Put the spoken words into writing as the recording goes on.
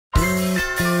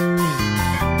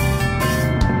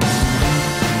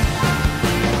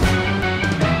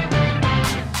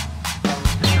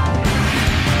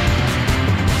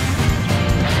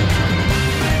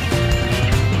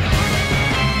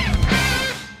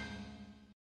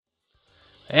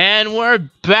And we're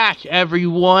back,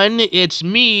 everyone. It's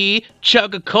me,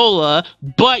 Chugga-Cola,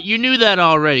 but you knew that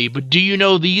already. But do you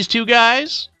know these two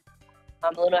guys?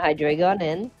 I'm LunaHydreigon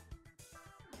in.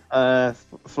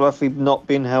 Fluffy not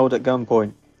being held at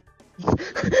gunpoint.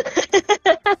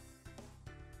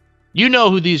 You know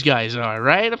who these guys are,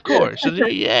 right? Of course.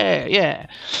 Yeah.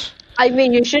 I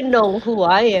mean, you should know who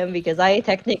I am because I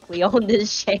technically own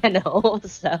this channel,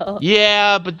 so...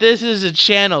 Yeah, but this is a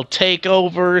channel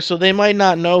takeover, so they might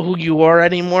not know who you are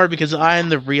anymore because I'm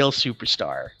the real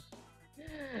superstar.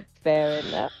 Fair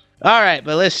enough. Alright,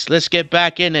 but let's get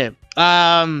back in it.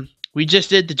 We just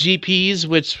did the GPs,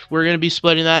 which we're going to be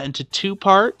splitting that into two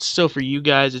parts, so for you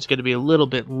guys it's going to be a little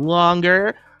bit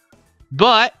longer.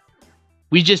 But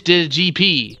we just did a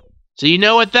GP. So you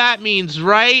know what that means,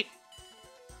 right?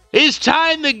 It's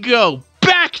time to go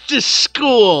back to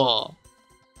school!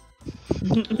 For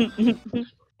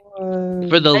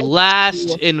the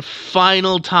last and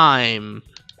final time.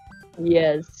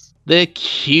 Yes. The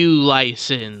Q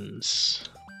license.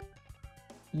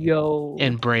 Yo.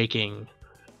 And braking.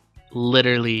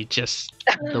 Literally just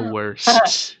the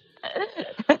worst.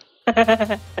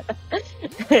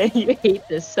 You hate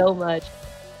this so much.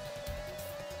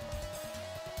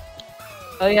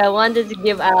 Oh yeah, I wanted to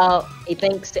give out a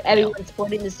thanks to everyone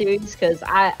supporting the series because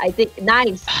I think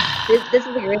nice. This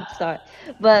is a great start.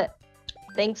 But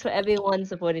thanks for everyone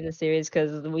supporting the series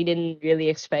because we didn't really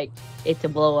expect it to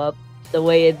blow up the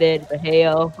way it did. But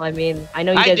heyo, I mean, I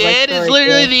know you guys like It's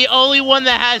literally the only one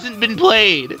that hasn't been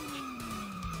played.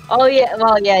 Oh yeah,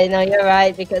 well yeah, no, you're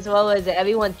right because what was it?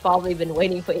 Everyone's probably been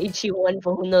waiting for HE1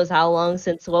 for who knows how long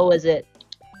since what was it?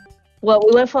 Well,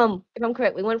 we went from, if I'm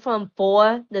correct, we went from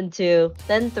 4, then 2,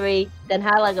 then 3, then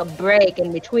had like a break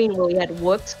in between where we had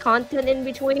works content in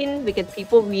between because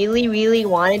people really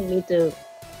wanted me to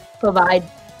provide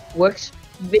works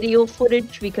video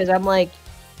footage because I'm like,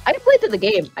 I can play through the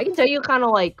game. I can tell you kind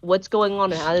of like what's going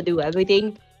on and how to do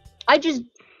everything. I just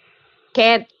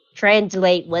can't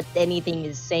translate what anything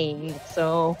is saying.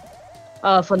 So,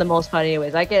 for the most part,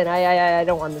 anyways, I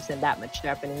don't understand that much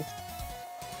Japanese.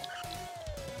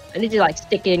 I need to like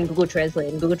stick it in Google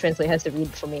Translate, and Google Translate has to read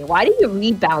for me. Why do you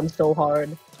rebound so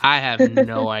hard? I have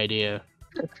no idea.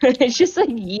 It's just like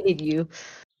yeeted you.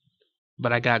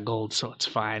 But I got gold, so it's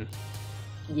fine.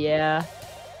 Yeah.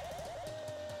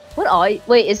 What are you?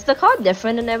 Wait, is the car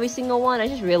different in every single one? I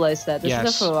just realized that. This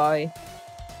is a Ferrari.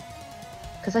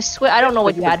 Because I swear, I don't know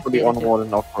what you had for the on-road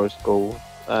and off-road school.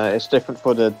 It's different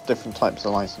for the different types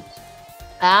of license.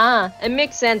 Ah, it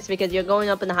makes sense because you're going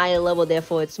up in a higher level,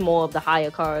 therefore it's more of the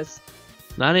higher cars.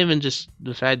 Not even just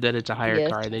the fact that it's a higher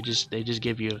car, they just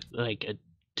give you like a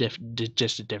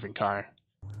just a different car.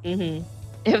 Mhm.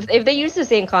 If they use the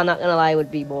same car, not gonna lie, it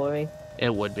would be boring.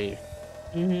 It would be.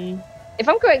 Mhm. If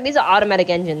I'm correct, these are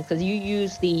automatic engines because you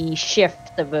use the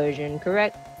shift version,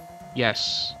 correct?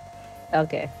 Yes.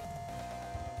 Okay.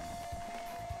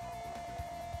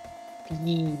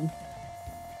 Yee.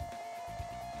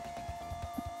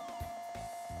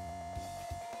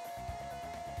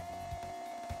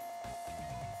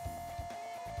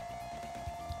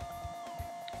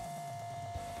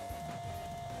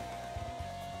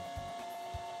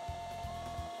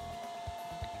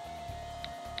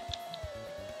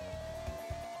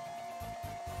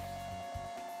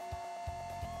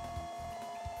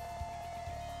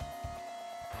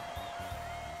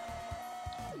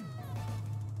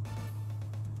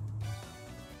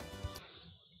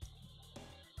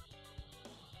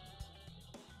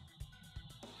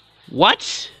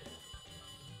 What?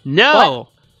 No. What?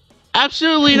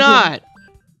 Absolutely not.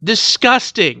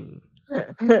 Disgusting.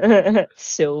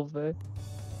 Silver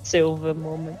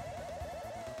moment.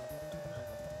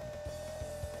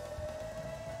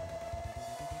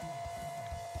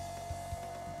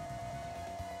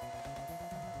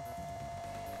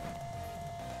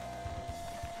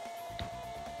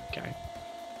 Okay.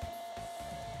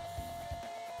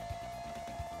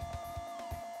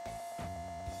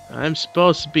 I'm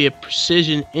supposed to be a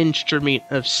precision instrument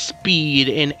of speed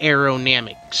and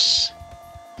aerodynamics.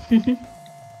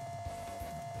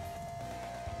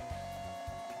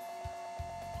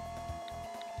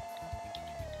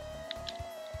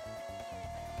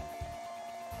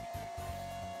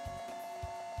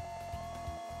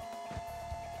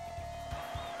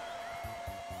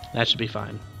 That should be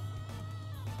fine.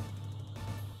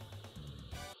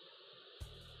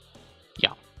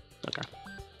 Yeah. Okay.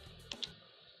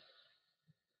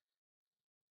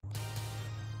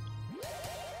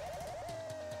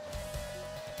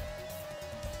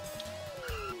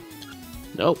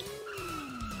 Nope.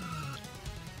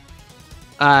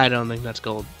 I don't think that's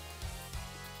gold.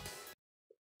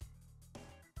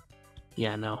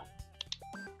 Yeah, no.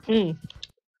 Hmm.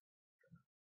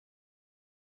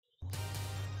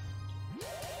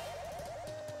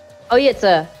 Oh yeah,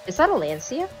 is that a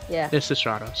Lancia? Yeah. It's the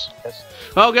Stratos. Yes.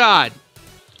 Oh god!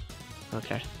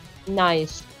 Okay.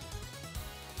 Nice.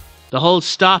 The whole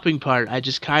stopping part, I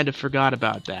just kind of forgot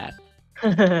about that.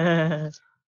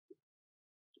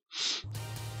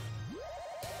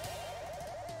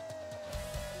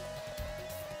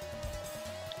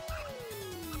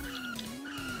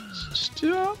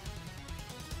 Stop.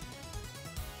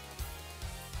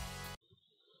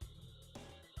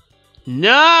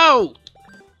 No!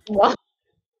 What?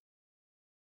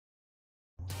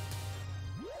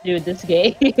 Dude, this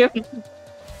game.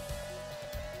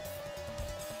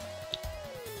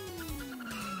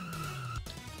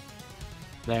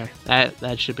 There.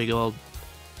 That should be gold.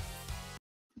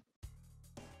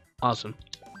 Awesome.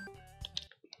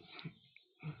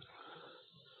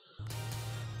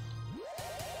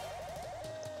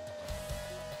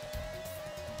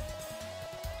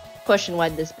 Question why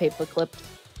this paper clipped.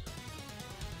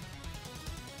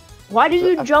 Why did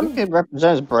you I jump? think it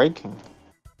represents braking.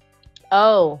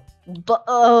 Oh, but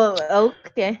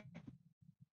okay.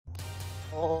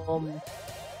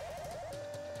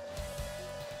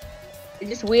 It's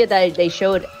just weird that they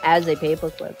showed as a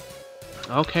paperclip.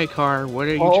 Okay, car, what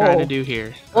are you trying to do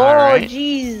here? Oh, Alright.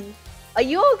 jeez. Are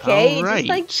you okay? It just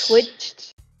like Alright.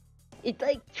 twitched. It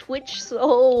like twitched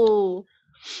so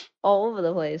all over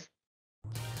the place.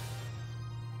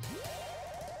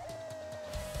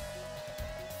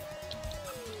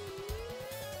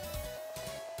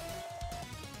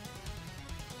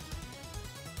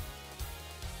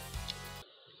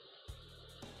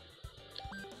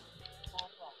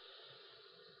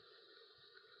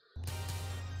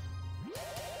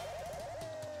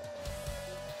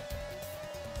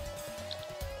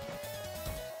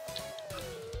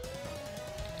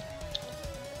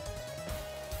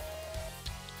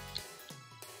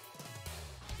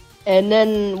 And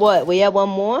then what? We have one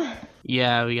more?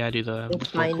 Yeah, we gotta do the It's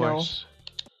full final. course.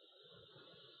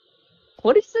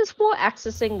 What is this for?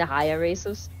 Accessing the higher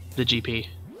races? The GP.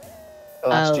 Oh,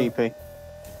 that's Oh. GP.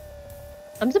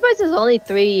 I'm surprised there's only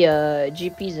 3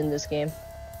 GPs in this game.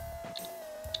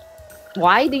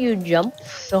 Why do you jump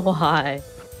so high?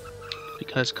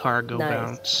 Because cargo Nice.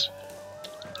 bounce.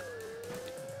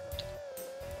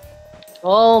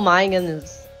 Oh my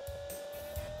goodness.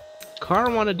 Car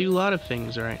want to do a lot of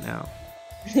things right now.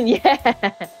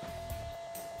 Yeah.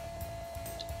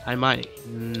 I might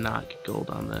not get gold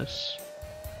on this.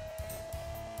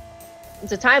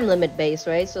 It's a time limit base,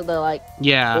 right? So they're like,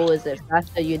 Yeah. what was it?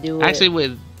 Faster you do Actually, it.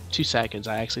 with 2 seconds,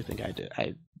 I actually think I did.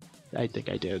 I think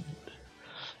I did.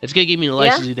 It's gonna give me the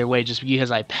license either way, just because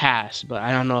I passed. But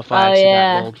I don't know if I actually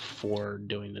got gold for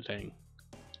doing the thing.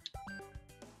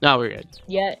 No, we're good.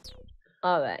 Yeah.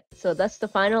 Alright, so that's the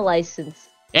final license.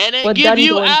 And it We're gives done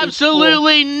you going to school.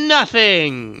 absolutely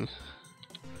nothing.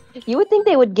 You would think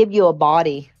they would give you a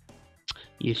body.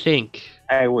 You think,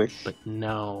 I wish. but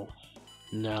no,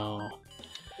 no,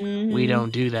 Mhm. we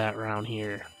don't do that around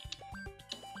here.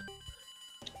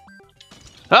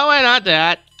 Oh, wait, not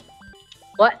that.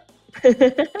 What?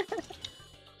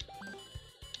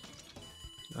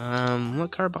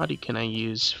 What car body can I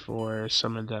use for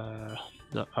some of the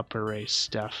upper race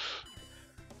stuff?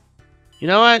 You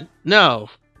know what? No,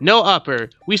 no upper.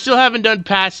 We still haven't done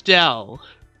Pastel.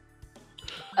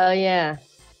 Oh yeah.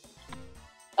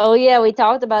 Oh yeah, we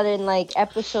talked about it in like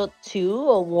episode 2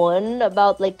 or 1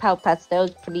 about like how Pastel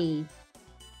is pretty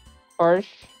harsh.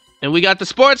 And we got the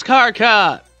sports car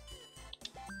cut.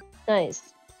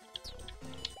 Nice.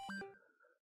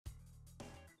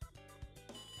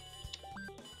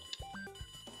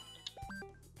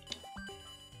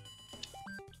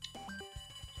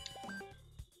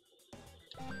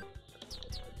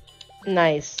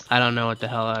 Nice. I don't know what the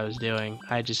hell I was doing.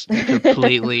 I just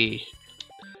completely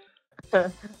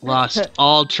lost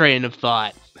all train of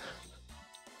thought.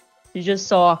 You just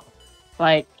saw,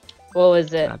 like, what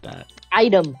was it? Not that.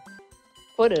 Item.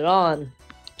 Put it on.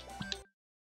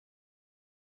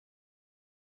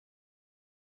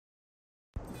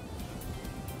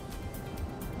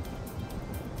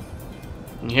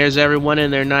 And here's everyone in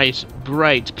their nice,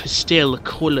 bright pastel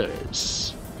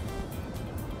colors.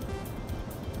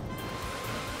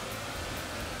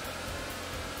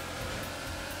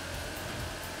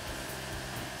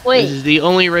 Wait. This is the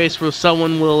only race where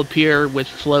someone will appear with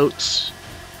floats.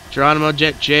 Geronimo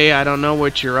Jet J, I don't know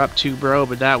what you're up to, bro,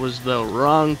 but that was the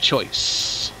wrong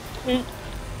choice.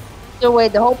 So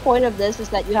wait, the whole point of this is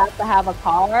that you have to have a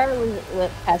car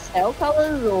with pastel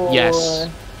colors, or Yes.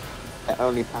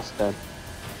 Only Pastel.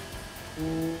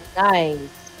 Nice.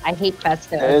 I hate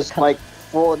pastel. There's like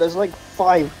there's like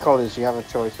 5 colors you have a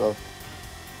choice of.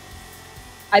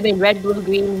 I mean, red, blue,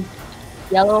 green,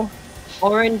 yellow,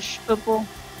 orange, purple.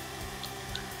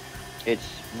 It's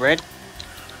red,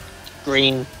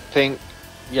 green, pink,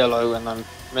 yellow, and I'm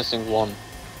missing one.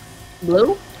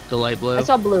 Blue? The light blue. I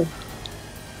saw blue.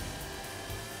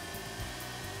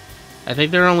 I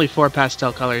think there are only 4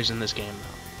 pastel colors in this game,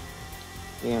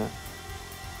 though. Yeah.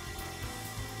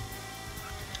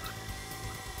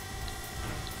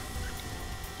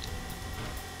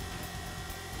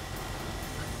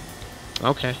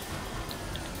 Okay.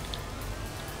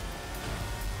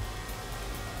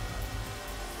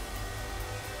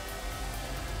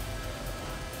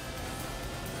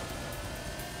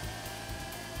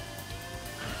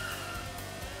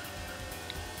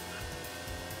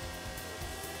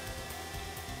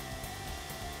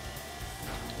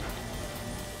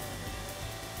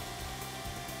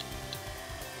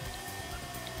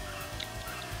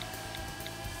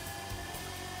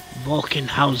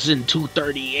 Volkenhausen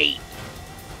 238.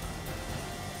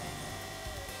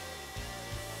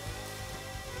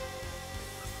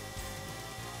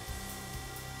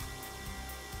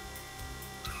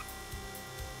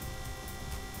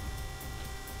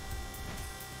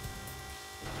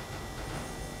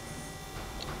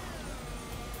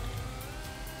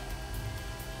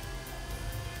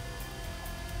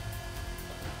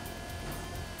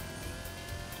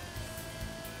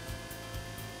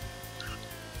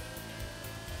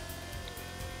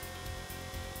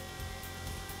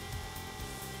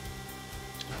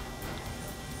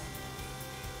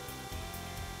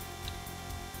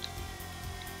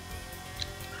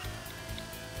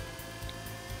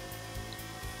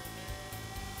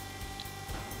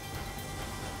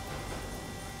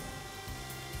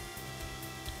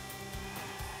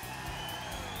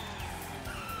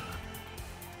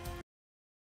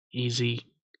 Easy.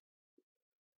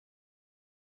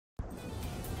 I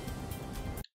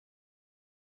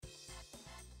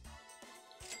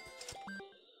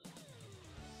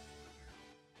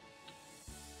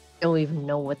don't even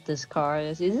know what this car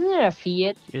is. Isn't it a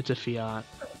Fiat? It's a Fiat.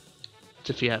 It's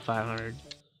a Fiat 500.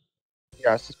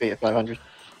 Yeah, it's just Fiat 500.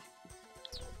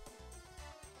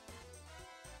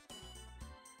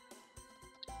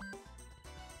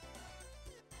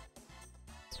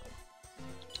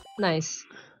 Nice.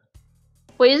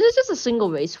 Wait, is this just a single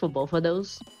race for both of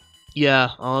those? Yeah,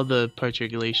 all of the parts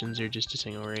regulations are just a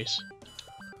single race.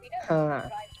 Huh.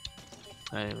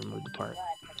 I removed the part.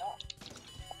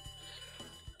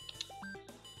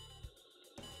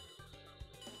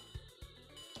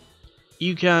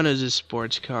 You count as a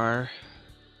sports car,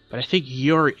 but I think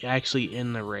you're actually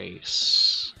in the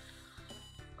race.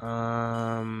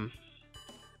 You're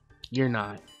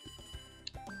not.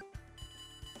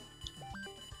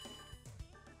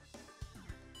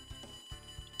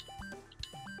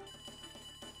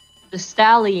 The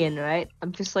Stallion, right?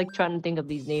 I'm just like trying to think of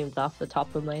these names off the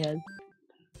top of my head.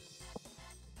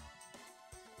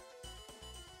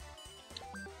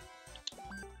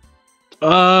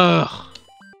 Ugh.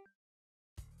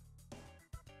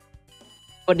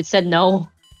 But it said no.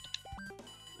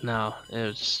 No,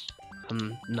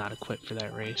 I'm not equipped for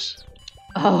that race.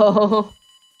 Oh.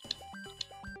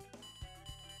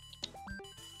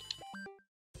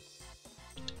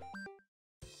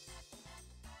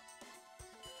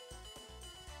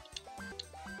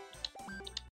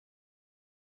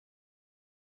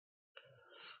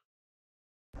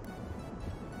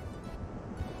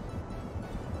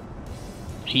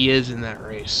 He is in that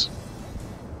race.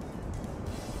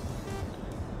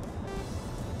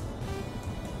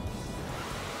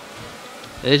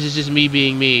 This is just me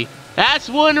being me. That's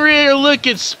one rare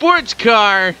looking sports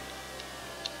car!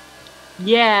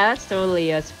 Yeah, that's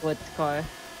totally a sports car.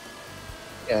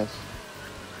 Yes.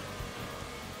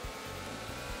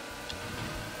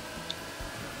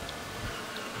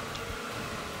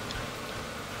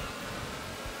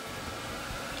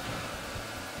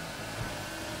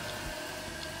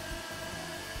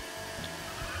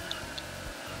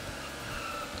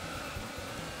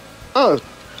 Oh,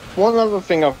 one other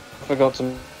thing I forgot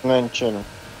to mention.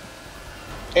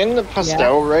 In the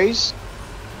Pastel race,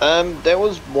 there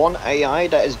was one AI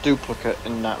that is duplicate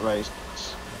in that race.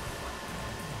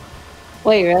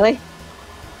 Wait, really?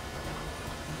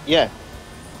 Yeah.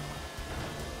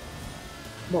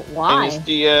 But why? And it's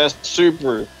the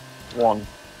Subaru one.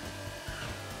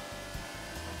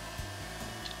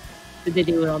 Did they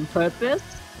do it on purpose?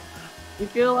 You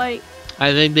feel like?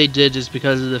 I think they did just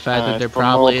because of the fact that there for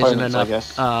more probably isn't opponents, I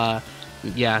enough,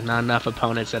 guess. yeah, not enough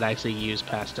opponents that actually use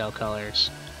pastel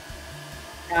colors.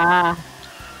 Ah.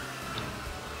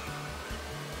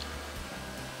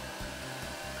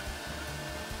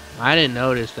 I didn't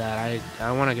notice that.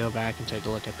 I want to go back and take a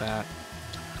look at that.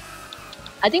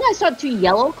 I think I saw 2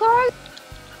 yellow cars.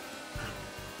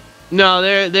 No,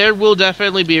 there will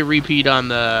definitely be a repeat on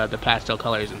the pastel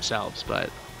colors themselves, but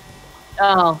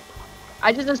Oh,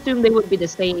 I just assumed they would be the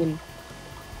same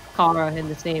car and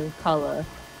the same color.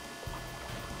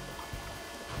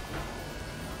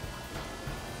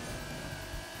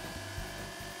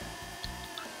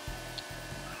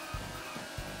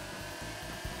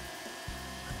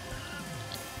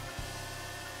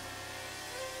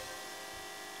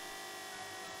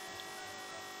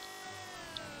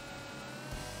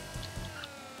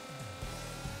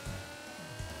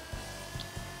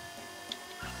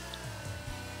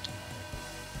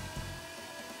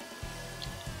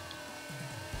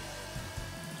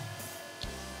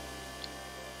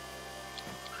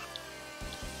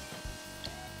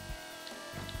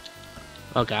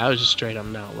 okay, I was just straight up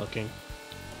not looking.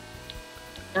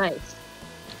 Nice.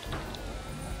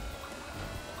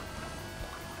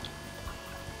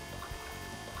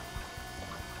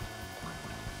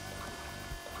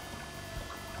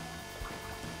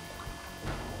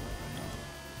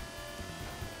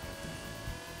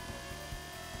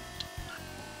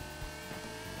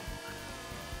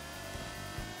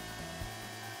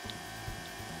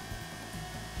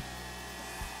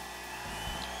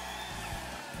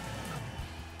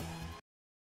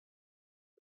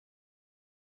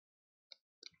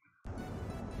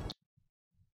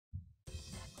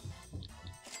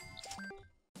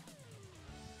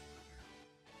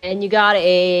 And you got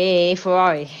a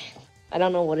Ferrari. I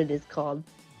don't know what it is called.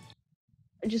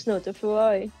 I just know it's a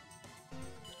Ferrari.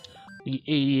 The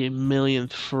 80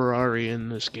 millionth Ferrari in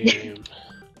this game.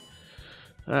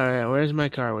 Alright, where's my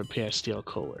car with pastel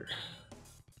color?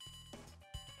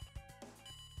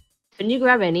 Can you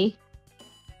grab any?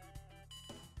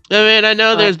 I mean, I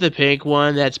know there's the pink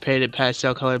one that's painted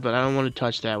pastel color, but I don't want to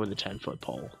touch that with a 10-foot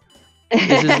pole.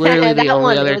 This is literally the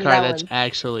only other car that's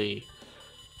actually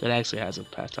has a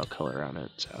pastel color on it.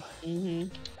 So.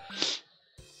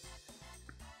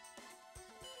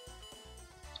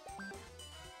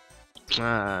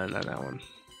 Not that one.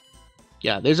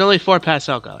 Yeah, there's only 4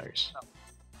 pastel colors.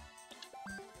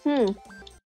 Hmm.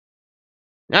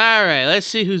 Alright, let's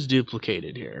see who's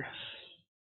duplicated here.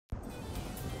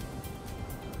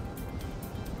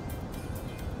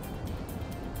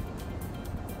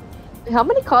 How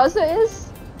many cars there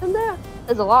is in there?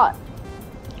 There's a lot.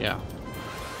 Yeah.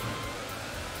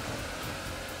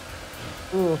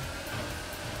 Ooh.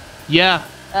 Yeah.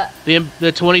 The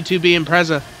 22B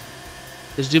Impreza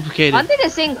is duplicated. Aren't they the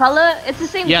same color? It's the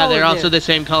same color. Yeah, they're also the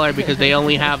same color because they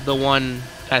only have the one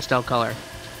pastel color.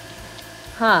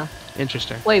 Huh.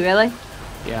 Interesting. Wait, really?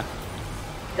 Yeah.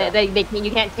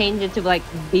 You can't change it to like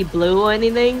be blue or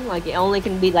anything? Like it only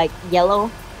can be like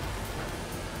yellow?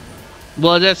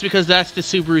 Well, that's because that's the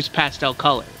Subaru's pastel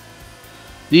color.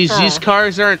 These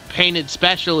cars aren't painted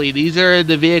specially. These are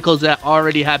the vehicles that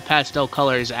already have pastel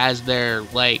colors as their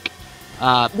like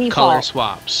color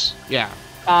swaps. Yeah.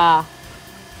 Huh.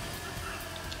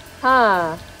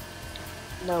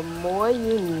 The more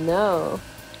you know.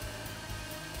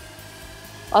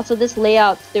 Also, this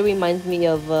layout still reminds me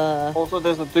of Also,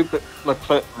 there's a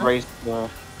duplicate racer.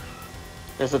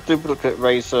 There's a duplicate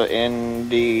racer in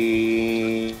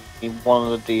the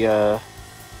one of the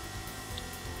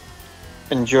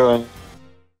endurance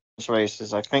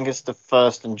races. I think it's the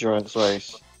first endurance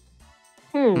race.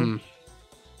 Okay.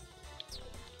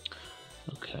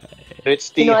 It's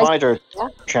the Hydro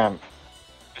Champ.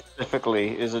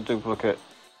 Specifically, is a duplicate.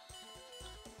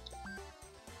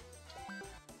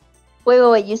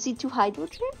 Wait, you see 2 Hydro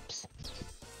Champs?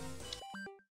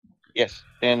 Yes,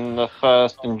 in the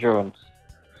first endurance.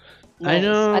 Nice. I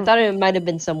know. I thought it might have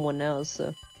been someone else.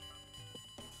 So.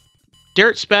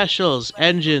 Dirt specials,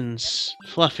 engines,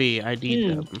 fluffy. I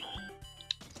need them.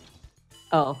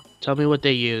 Oh. Tell me what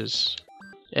they use.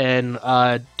 And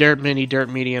Dirt Mini, Dirt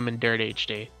Medium, and Dirt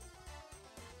HD.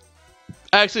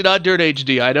 Actually, not Dirt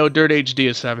HD. I know Dirt HD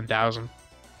is 7,000.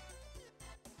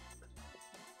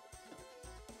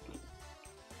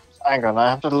 Hang on, I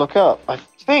have to look up. I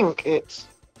think it's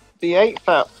the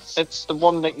 8,000. It's the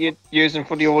one that you're using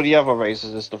for all the other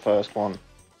races. Is the first one.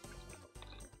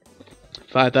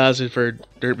 5,000 for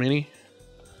Dirt Mini.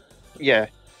 Yeah.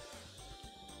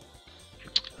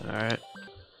 All right.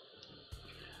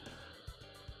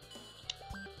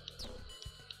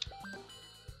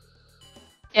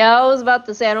 Yeah, I was about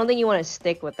to say, I don't think you want to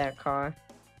stick with that car.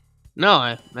 No,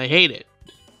 I hate it.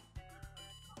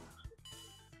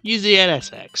 Use the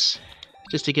NSX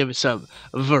just to give it some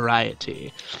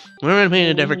variety. We're gonna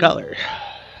paint a different color.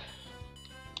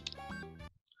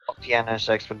 the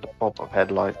NSX with the pop-up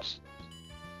headlights.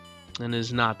 And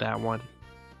it's not that one.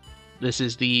 This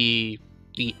is the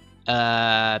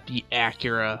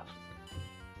Acura,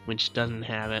 which doesn't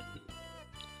have it.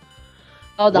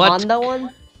 Oh, the What? Honda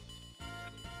one?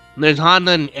 There's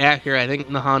Honda and Acura. I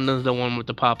think the Honda's the one with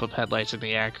the pop-up headlights, and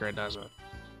the Acura doesn't.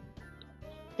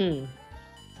 Hmm.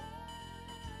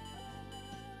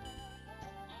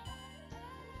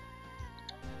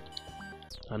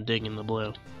 I'm digging the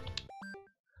blue.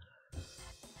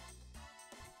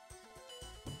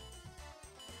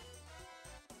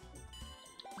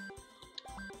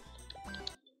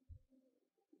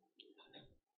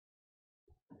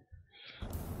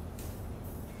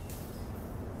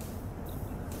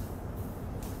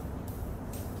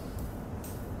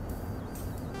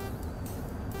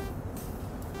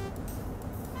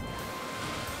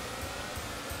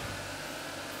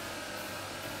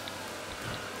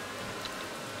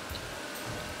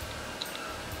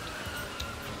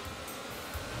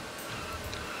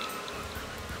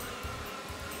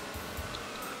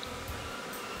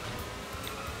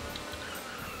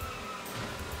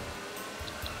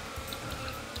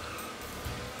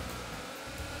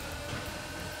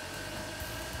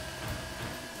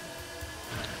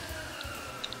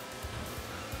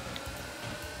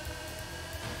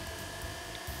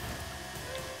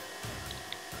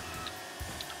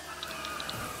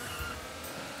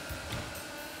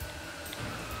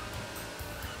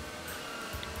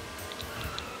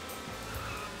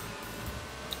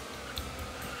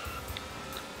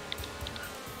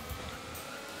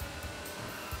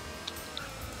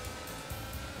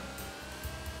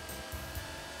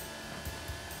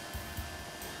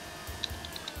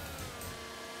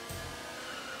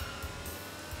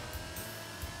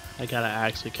 I gotta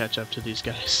actually catch up to these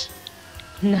guys.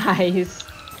 Nice.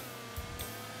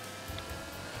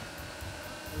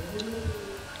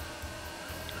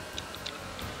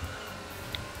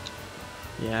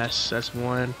 Yes, that's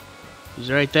one.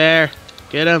 He's right there.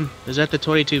 Get him. Is that the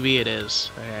 22B? It is.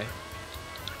 Okay.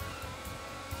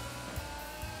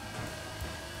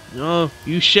 No,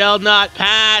 you shall not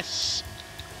pass!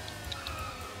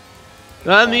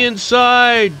 On the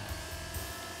inside!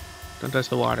 Don't touch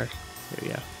the water. There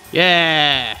you go.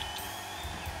 Yeah!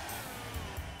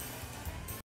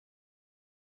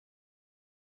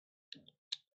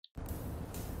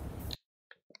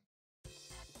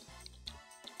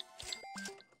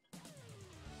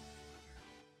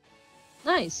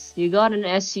 Nice. You got an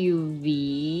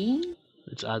SUV.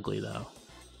 It's ugly though.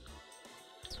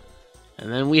 And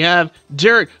then we have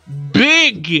dirt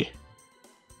big!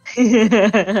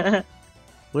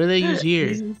 What What do they use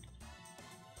here?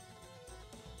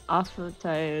 Off-road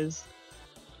tires.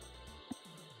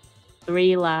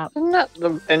 3 lap. Isn't that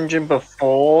the engine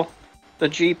before the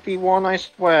GP one, I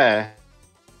swear?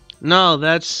 No,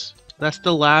 that's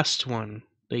the last one.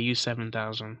 They use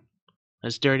 7000.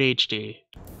 That's Dirt HD.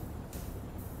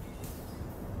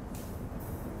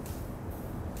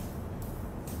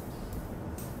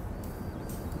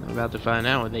 I'm about to find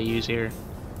out what they use here.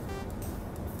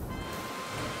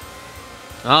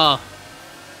 Oh!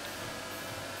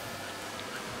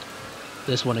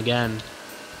 This one again.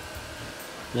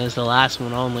 There's the last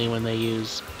one only when they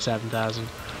use 7000.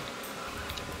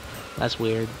 That's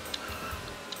weird.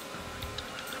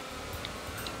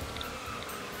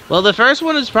 Well, the first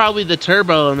one is probably the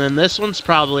turbo, and then this one's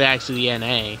probably actually the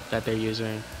NA that they're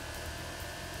using.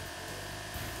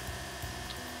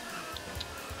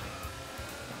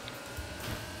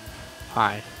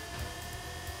 Hi.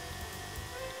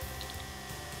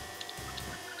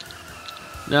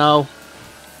 No.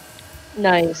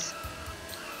 Nice.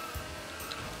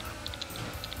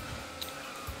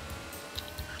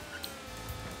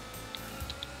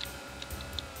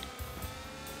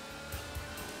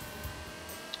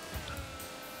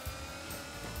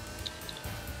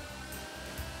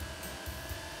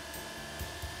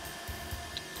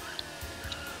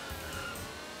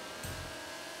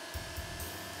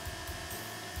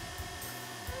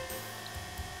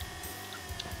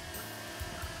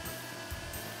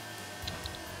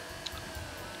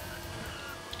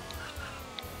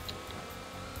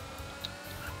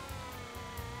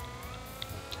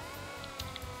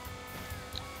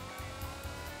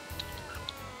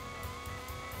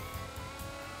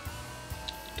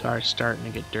 Car's starting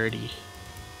to get dirty.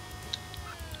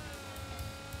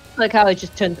 Like how it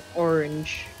just turned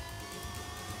orange.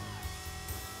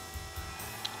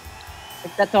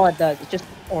 Like, that's all it does. It's just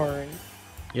orange.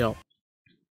 Yo.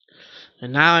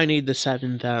 And now I need the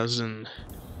 7000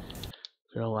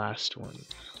 for the last one.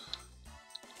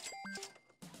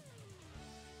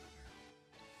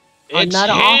 It's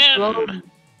Another him! off-road.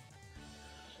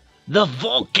 The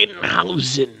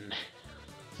Vulcanhausen.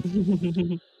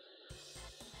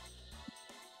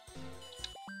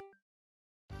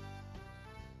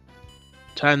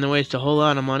 Time to waste a whole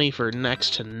lot of money for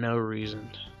next to no reason.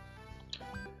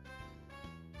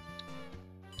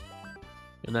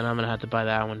 And then I'm gonna have to buy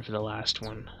that one for the last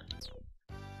one.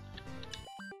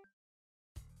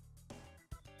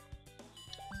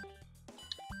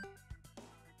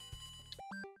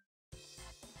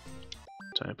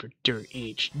 Time for Dirt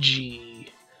HG.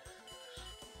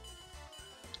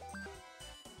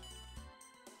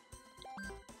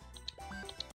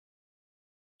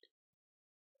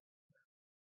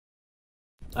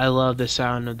 I love the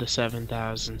sound of the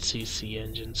 7000cc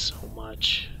engine so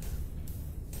much.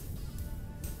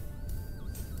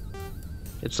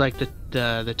 It's like the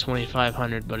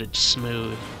 2500, but it's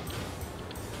smooth.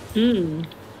 Hmm.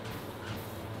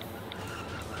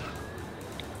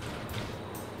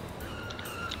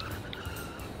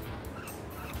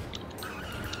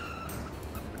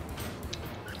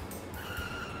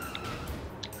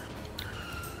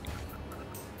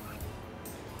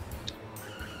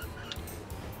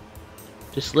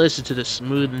 Just listen to the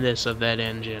smoothness of that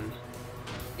engine.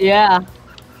 Yeah.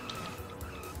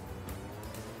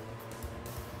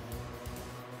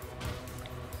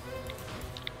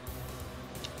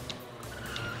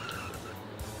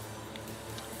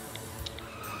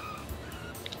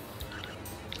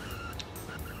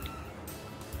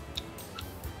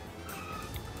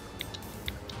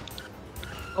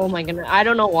 Oh my goodness, I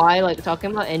don't know why, like, talking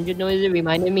about engine noise, it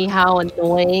reminded me how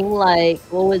annoying, like,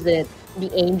 what was it? The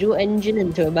Angel engine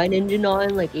and turbine engine are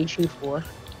in, like, HU4.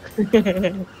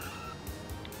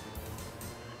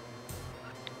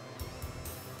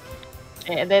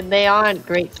 And they aren't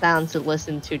great sounds to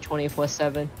listen to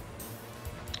 24/7.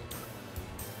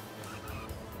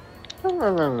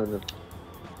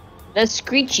 They're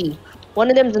screechy. One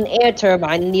of them's an air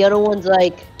turbine, and the other one's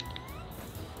like,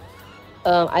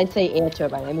 I'd say air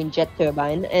turbine. I mean jet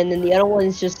turbine, and then the other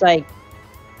one's just like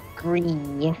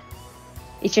green.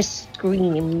 It just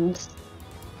screams.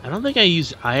 I don't think I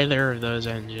used either of those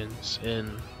engines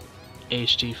in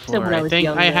HD4. Except when I was think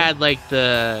I younger. had like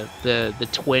the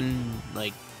twin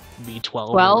like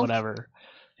V12 12? or whatever.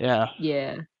 Yeah.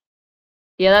 Yeah.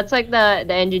 Yeah, that's like the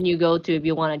engine you go to if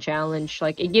you want a challenge.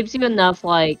 Like, it gives you enough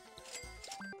like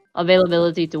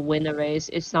availability to win a race.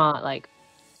 It's not like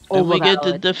And we get the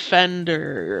overpowered.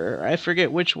 Defender. I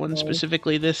forget which one Okay.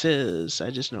 specifically this is. I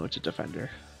just know it's a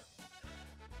Defender.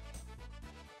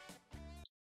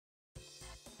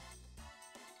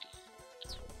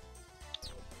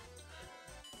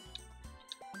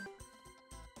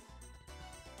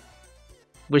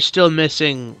 We're still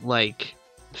missing like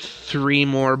 3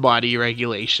 more body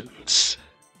regulations.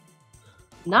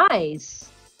 Nice.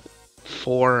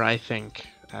 4, I think,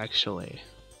 actually.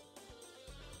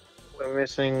 We're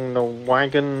missing the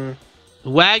wagon.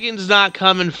 Wagon's not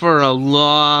coming for a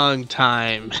long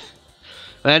time.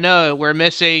 I know we're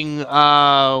missing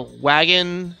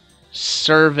wagon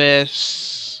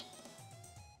service.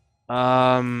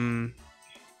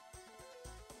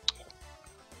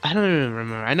 I don't even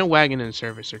remember. I know wagon and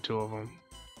service are 2 of them.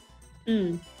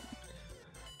 Hmm.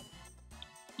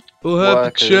 We'll have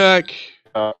Workers. to check.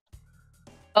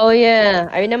 Oh yeah,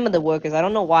 I remember the workers. I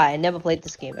don't know why. I never played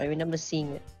this game. I remember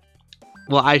seeing it.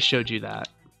 Well, I showed you that.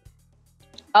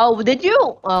 Oh, did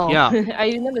you? Oh, Yeah. I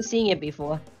remember seeing it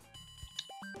before.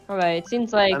 Alright, it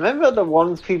seems like... I remember the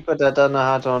one people that don't know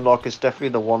how to unlock is definitely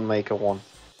the one maker one.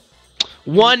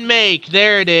 One make.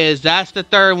 There it is. That's the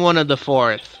 3rd one of the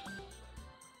 4th.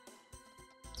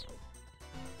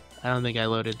 I don't think I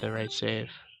loaded the right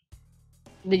save.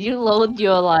 Did you load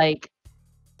your, like...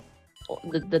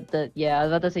 Yeah, I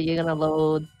was about to say you're gonna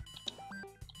load...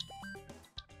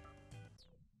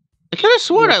 I could have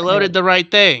sworn Yeah, I loaded the right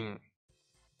thing.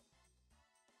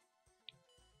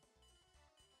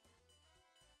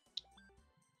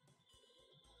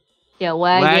 Yeah,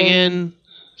 Wagon,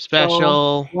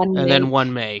 special, one and then make.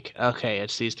 one make. Okay,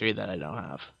 it's these 3 that I don't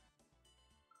have.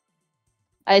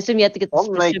 I assume you have to get the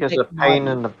One maker's a specific pain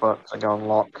body. in the butt to go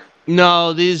unlock.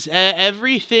 No, these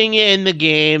everything in the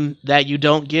game that you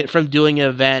don't get from doing an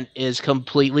event is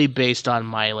completely based on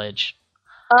mileage.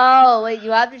 Oh, wait,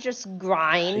 you have to just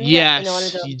grind in order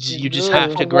Yes, to... you just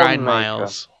have to One grind maker.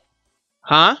 miles.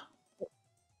 Huh?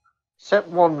 Except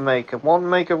one maker. One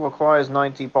maker requires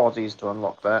 90 bodies to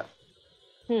unlock that.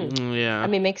 Yeah. I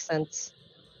mean, makes sense.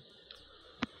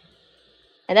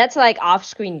 And that's like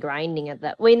off-screen grinding at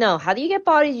that. Wait, no. How do you get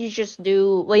bodies? You just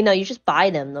do... Wait, no. You just buy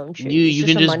them, don't you? It's You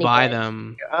can a just money buy grind.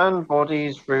 them. You earn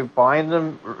bodies through buying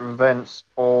them, events,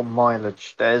 or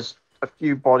mileage. There's a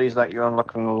few bodies that you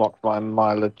unlock by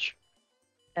mileage.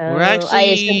 We're I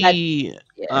assume that. actually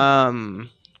Yeah.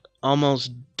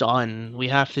 almost done. We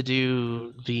have to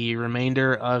do the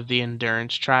remainder of the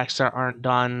endurance tracks that aren't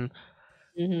done.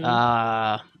 Mhm.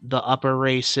 The upper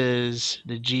races,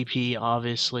 the GP,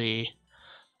 obviously.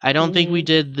 I don't think we Mhm.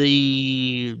 did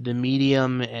the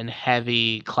medium and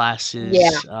heavy Yeah.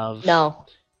 classes of No.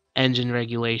 engine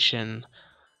regulation,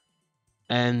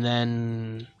 and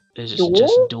then it's just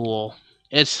Duel? duel.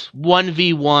 It's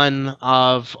 1v1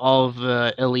 of all of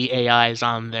the elite AIs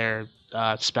on their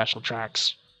special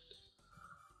tracks.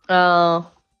 Oh.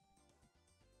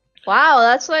 Wow,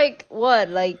 that's like what?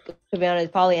 Like to be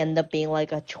honest, probably end up being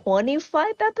like a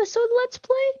 25 episode Let's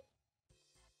Play.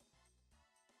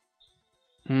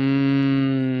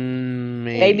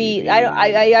 Maybe I don't-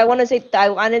 Maybe. I want to say I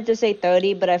wanted to say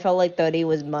 30, but I felt like 30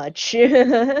 was much.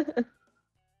 Pretty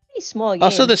small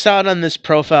Also, game. the sound on this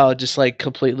profile just like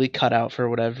completely cut out for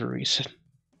whatever reason.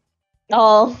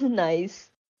 Oh, nice.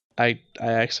 I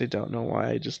actually don't know why.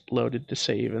 I just loaded the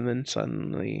save and then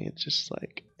suddenly it's just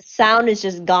like Sound is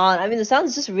just gone. I mean, the sound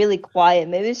is just really quiet.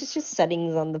 Maybe it's just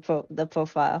settings on the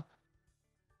profile.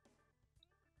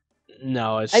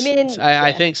 no. I mean, I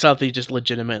yeah. think something just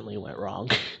legitimately went wrong.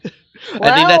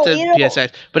 I think that's Well, a you know,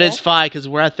 PSX, but yeah. it's fine because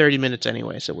we're at 30 minutes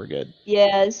anyway, so we're good.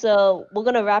 Yeah, so we're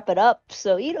gonna wrap it up.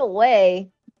 So either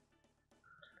way,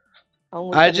 I'm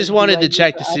I gonna just do wanted our to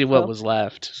check to usual see what outro. was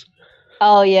left.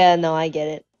 Oh yeah, no, I get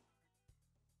it.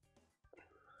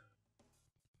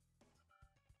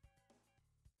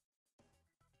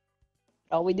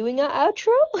 Are we doing our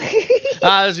outro?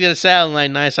 I was gonna sound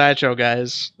like nice outro,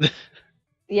 guys.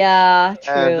 Yeah,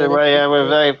 true. That's We're true.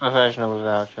 very professional with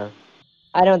our show.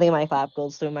 I don't think my clap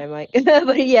goes through my mic,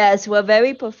 but yes, we're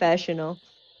very professional.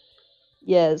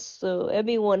 Yes, so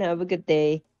everyone have a good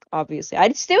day. Obviously, I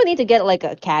still need to get like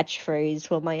a catchphrase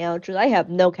for my outro. I have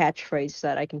no catchphrase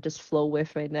that I can just flow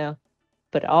with right now.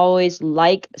 But always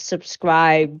like,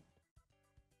 subscribe,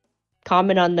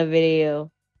 comment on the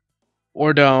video.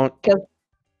 Or don't. Don't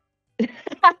And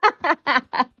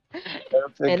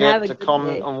have forget a to good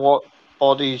comment day. on what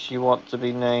bodies you want to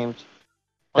be named.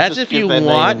 Or That's just if give you their name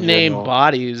want in named general.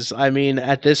 bodies. I mean,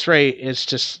 at this rate, it's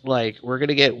just like we're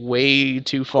gonna get way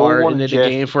too Call far one into the Jeff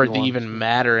game if for you it to want. even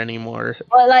matter anymore.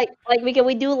 Well, like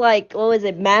we do like what was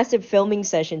it, massive filming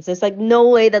sessions. There's like no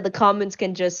way that the comments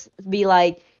can just be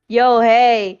like, "Yo,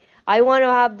 hey, I want to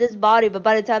have this body," but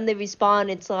by the time they respond,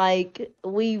 it's like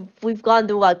we've gone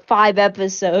through like 5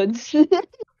 episodes.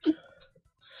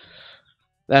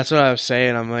 That's what I was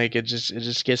saying. I'm like, it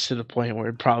just gets to the point where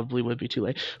it probably would be too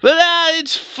late. But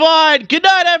it's fine. Good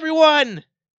night, everyone.